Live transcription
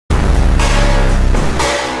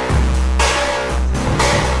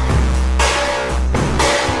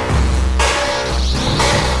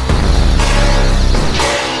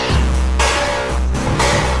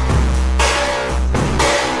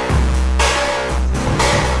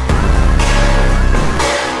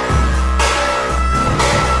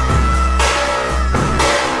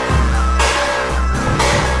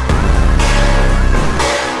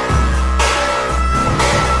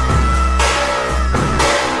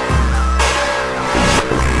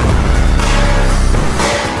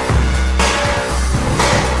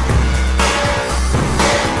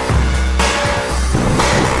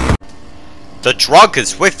The drug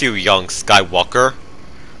is with you, young Skywalker.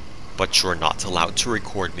 But you're not allowed to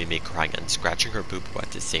record Mimi crying and scratching her boo-boo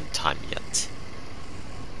at the same time yet.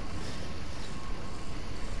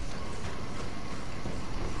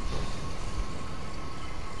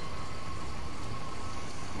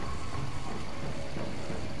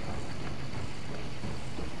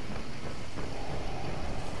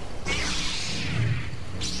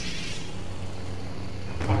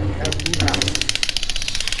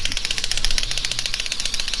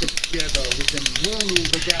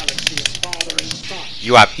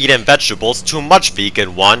 You have eaten vegetables too much,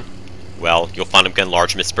 vegan one. Well, you'll find him getting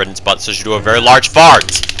large Miss Britain's butt, so you do a very large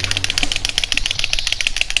fart.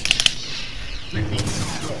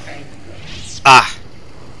 Ah.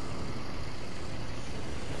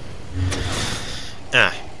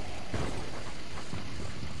 Ah.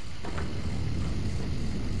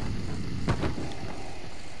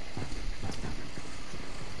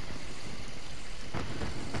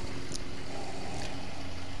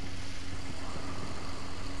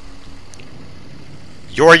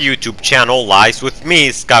 Your YouTube channel lies with me,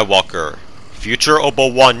 Skywalker. Future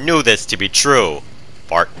Obi-Wan knew this to be true.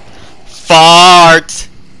 Fart. Fart!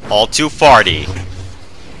 All too farty.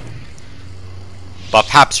 But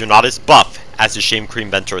perhaps you're not as buff as the Shame Cream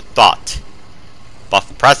Mentor thought.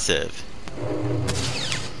 Buff-pressive.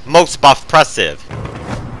 Most buff-pressive.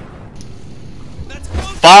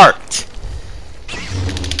 Fart!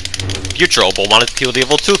 Future Obi-Wan is pure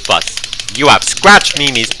evil Toothless. You have scratched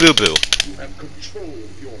Mimi's boo-boo. You have control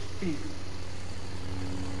of your feelings.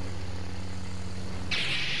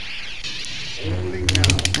 Only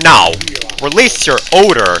Now, release your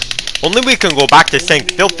odor. Only we can go back to saying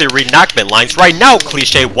filthy reenactment lines right now,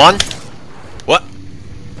 cliche one. What?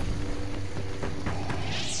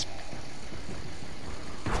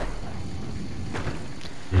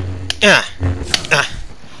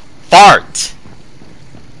 Fart.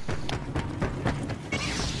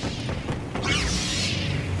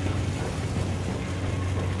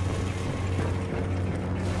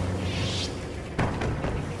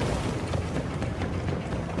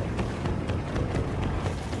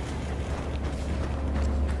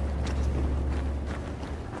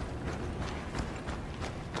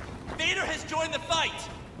 Vader has joined the fight!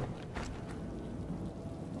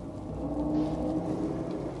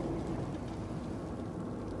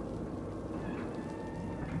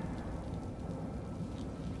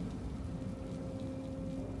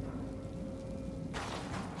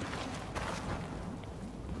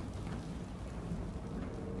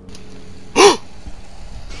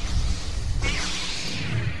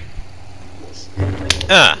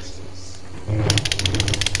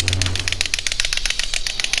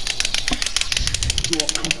 your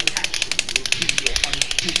compassion will be your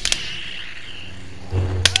undoing.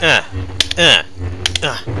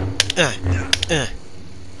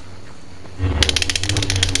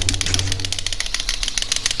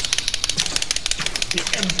 The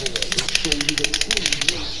Emperor will show you the true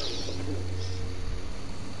nature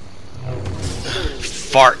of the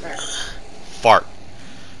Force. Fart. Fart.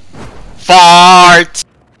 Fart!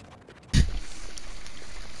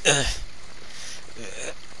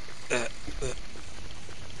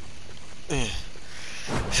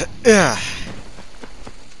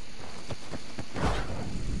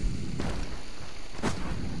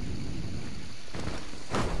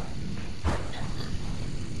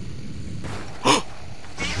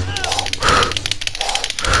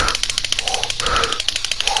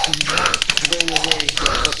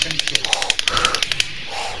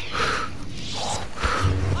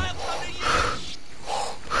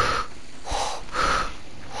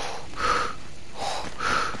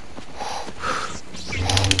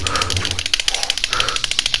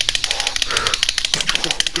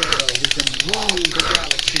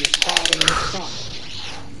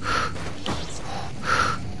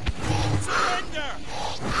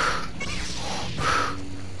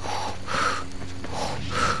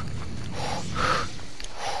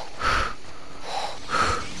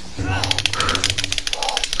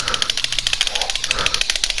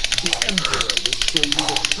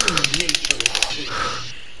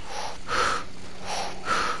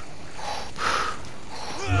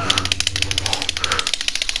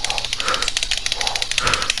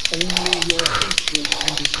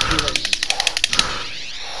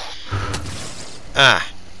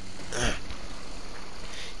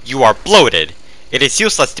 You are bloated. It is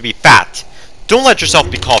useless to be fat. Don't let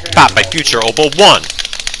yourself be called fat by future Obi-Wan.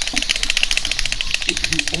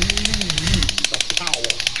 If you only knew the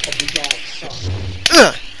power of the dark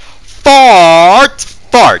side. Fart!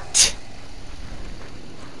 Fart!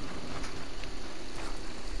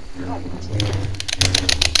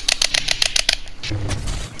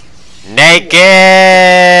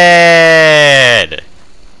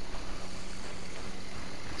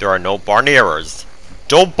 Barney errors.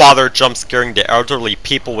 Don't bother jump scaring the elderly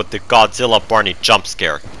people with the Godzilla Barney jump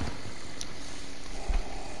scare.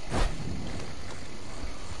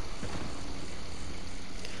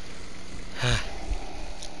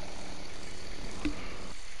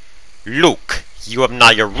 Luke, you have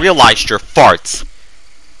not yet realized your farts.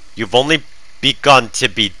 You've only begun to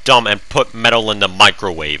be dumb and put metal in the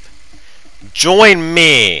microwave. Join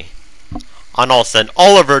me, and I'll send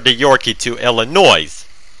Oliver the Yorkie to Illinois.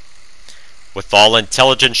 With all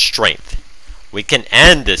intelligent strength, we can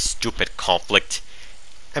end this stupid conflict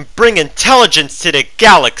and bring intelligence to the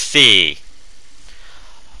galaxy.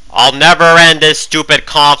 I'll never end this stupid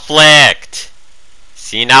conflict.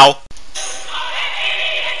 See now?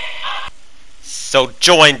 So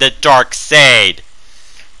join the dark side.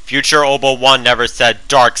 Future Obo 1 never said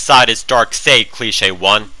dark side is dark side, cliche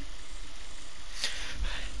 1.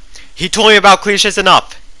 He told me about cliches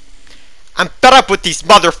enough. I'm fed up with these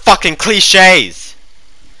motherfucking cliches.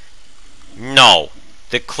 No,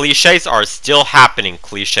 the cliches are still happening,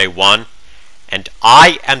 cliche 1. And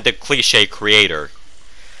I am the cliche creator.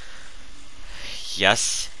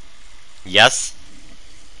 Yes. Yes.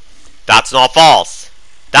 That's not false.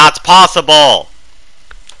 That's possible.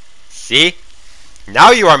 See?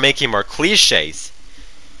 Now you are making more cliches.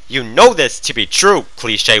 You know this to be true,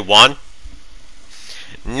 cliche 1.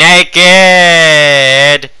 Naked!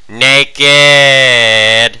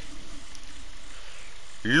 Naked!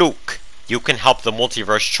 Luke, you can help the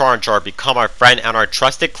multiverse Jar become our friend and our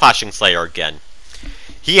trusted clashing slayer again.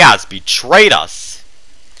 He has betrayed us.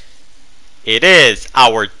 It is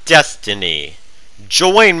our destiny.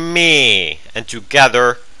 Join me, and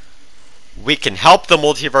together we can help the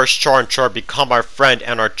multiverse Jar become our friend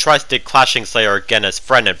and our trusted clashing slayer again as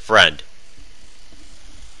friend and friend.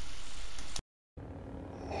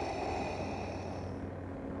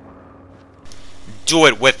 Do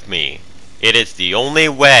it with me. It is the only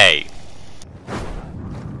way.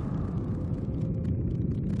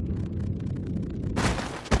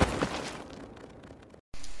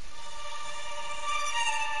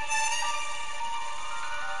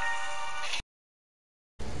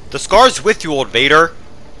 The scar's with you, old Vader,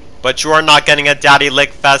 but you are not getting a daddy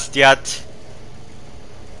lick fest yet.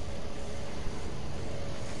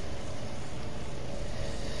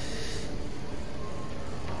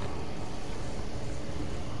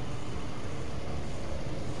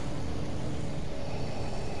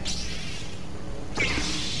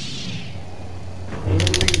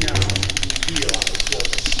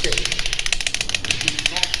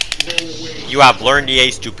 You have learned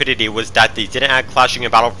EA's stupidity was that they didn't add clashing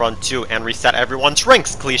in Battlefront 2 and reset everyone's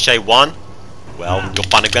ranks, cliche 1. Well, you'll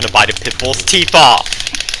find a gonna bite a pitbull's teeth off.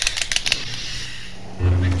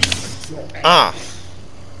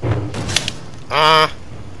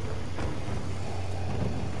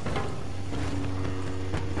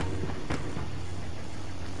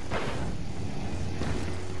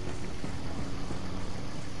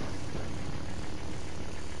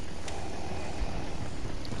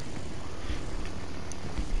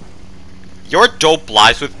 Your dope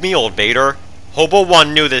lies with me, old Vader. Hobo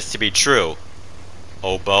 1 knew this to be true.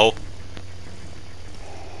 Obo.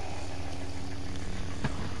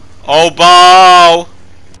 Obo!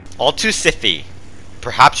 All too siffy.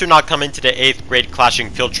 Perhaps you're not coming to the 8th grade clashing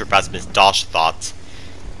field trip as Miss Dosh thought.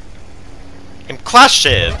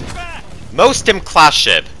 Imclashib! Most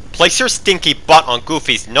Imclashib! Place your stinky butt on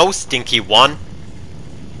Goofy's nose, stinky 1.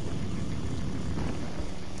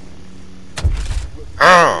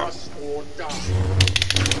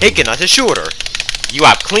 Taken as a shooter. You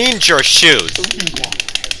have cleaned your shoes.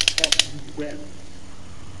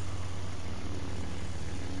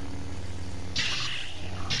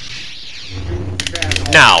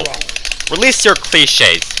 Now, release your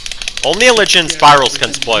cliches. Only Legend Spirals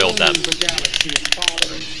can spoil them.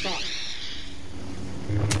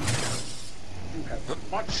 You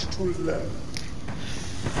have much to learn.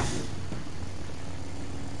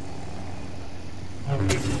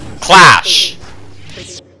 Clash!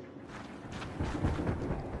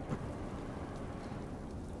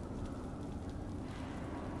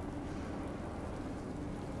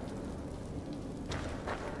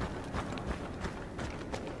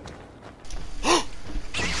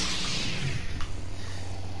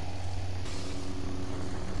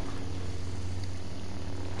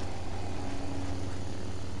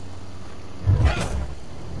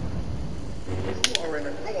 You are an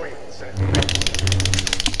annoyance at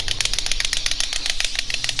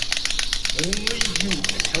only you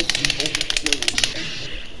can help me overthrow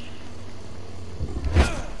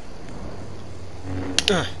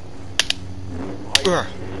the Emperor.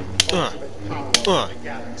 Power of the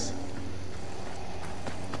galaxy.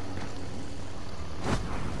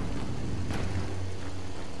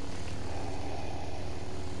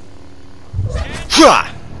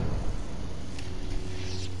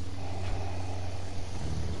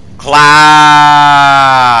 Clash!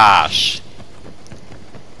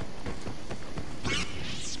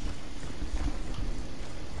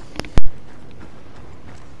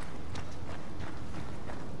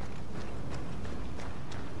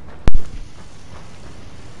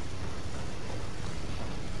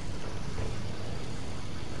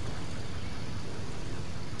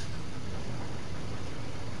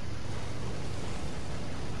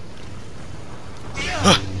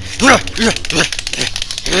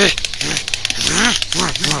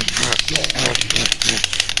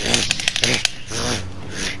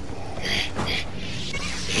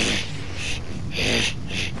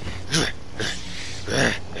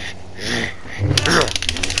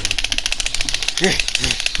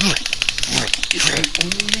 It can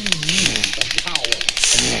only use the power of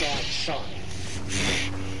the dark side.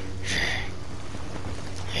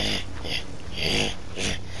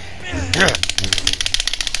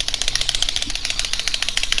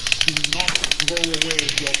 Do not throw away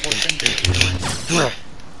your potential.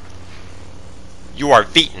 You are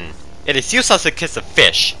beaten. It is useless to kiss a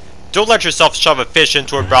fish. Don't let yourself shove a fish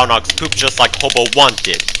into a brown ox poop just like Hobo 1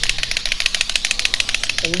 did.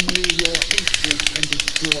 Only your hatred can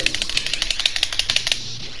destroy me.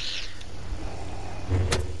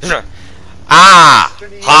 Ah!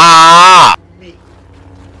 Ha! Me.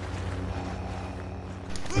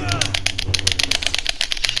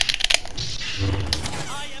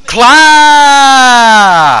 Clash!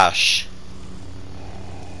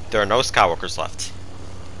 There are no Skywalkers left.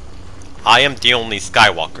 I am the only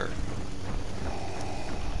Skywalker.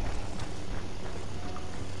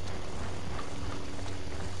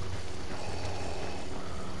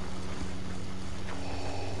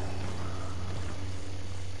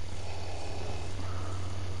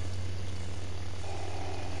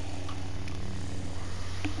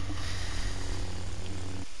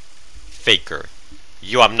 Faker,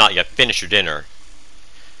 you have not yet finished your dinner.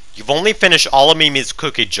 You've only finished all of Mimi's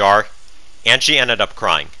cookie jar, and she ended up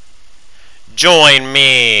crying. Join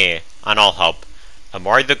me, and I'll help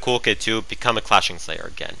Amari the Cool Kid 2 become a Clashing Slayer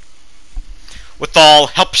again. With all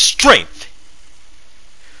help strength,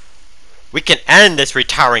 we can end this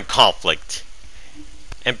retiring conflict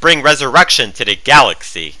and bring resurrection to the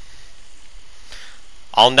galaxy.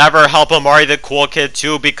 I'll never help Amari the Cool Kid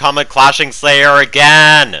 2 become a Clashing Slayer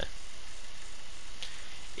again.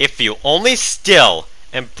 If you only still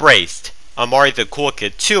embraced Amari the Cool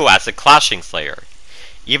Kid 2 as a Clashing Slayer,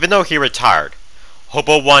 even though he retired,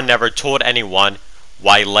 Hobo 1 never told anyone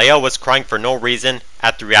why Leia was crying for no reason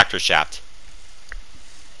at the reactor shaft.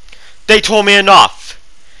 They told me enough.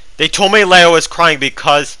 They told me Leia was crying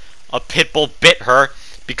because a pitbull bit her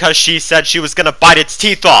because she said she was gonna bite its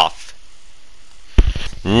teeth off.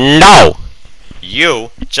 No! You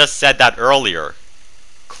just said that earlier,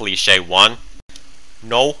 Cliche 1.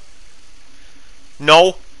 No.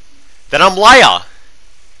 No. Then I'm Leia.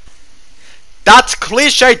 That's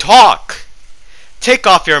cliche talk. Take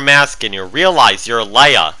off your mask and you realize you're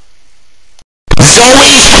Leia. Zoe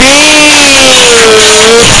Speed!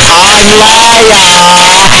 I'm Leia!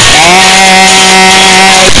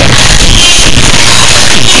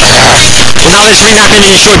 Well, now this reenactment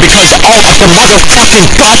is short because all of the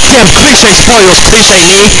motherfucking goddamn cliche spoilers, cliche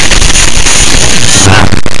me!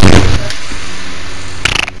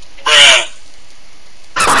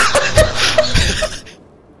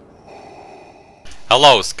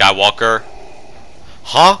 Hello, Skywalker.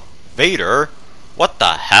 Huh? Vader? What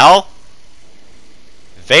the hell?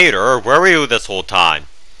 Vader, where were you this whole time?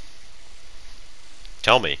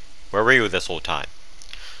 Tell me, where were you this whole time?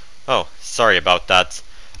 Oh, sorry about that.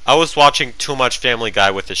 I was watching too much Family Guy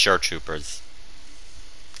with the Share Troopers.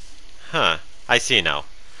 Huh, I see now.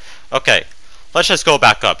 Okay, let's just go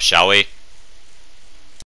back up, shall we?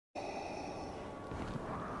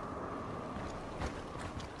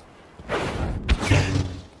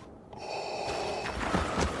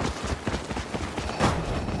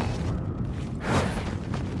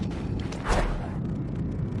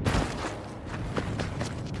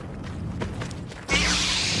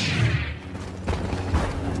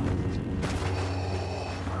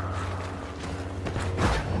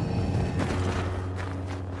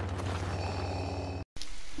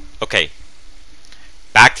 Okay,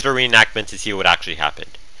 back to the reenactment to see what actually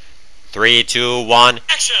happened. 3, 2, 1,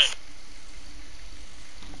 action!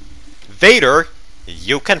 Vader,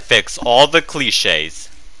 you can fix all the cliches.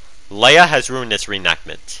 Leia has ruined this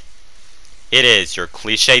reenactment. It is your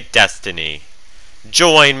cliche destiny.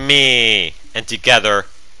 Join me! And together,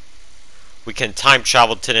 we can time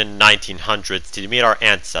travel to the 1900s to meet our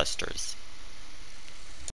ancestors.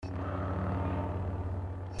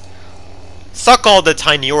 Suck all the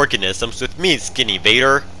tiny organisms with me, Skinny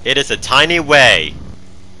Vader. It is a tiny way.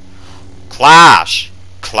 Clash!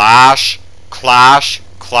 Clash! Clash!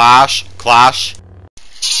 Clash! Clash!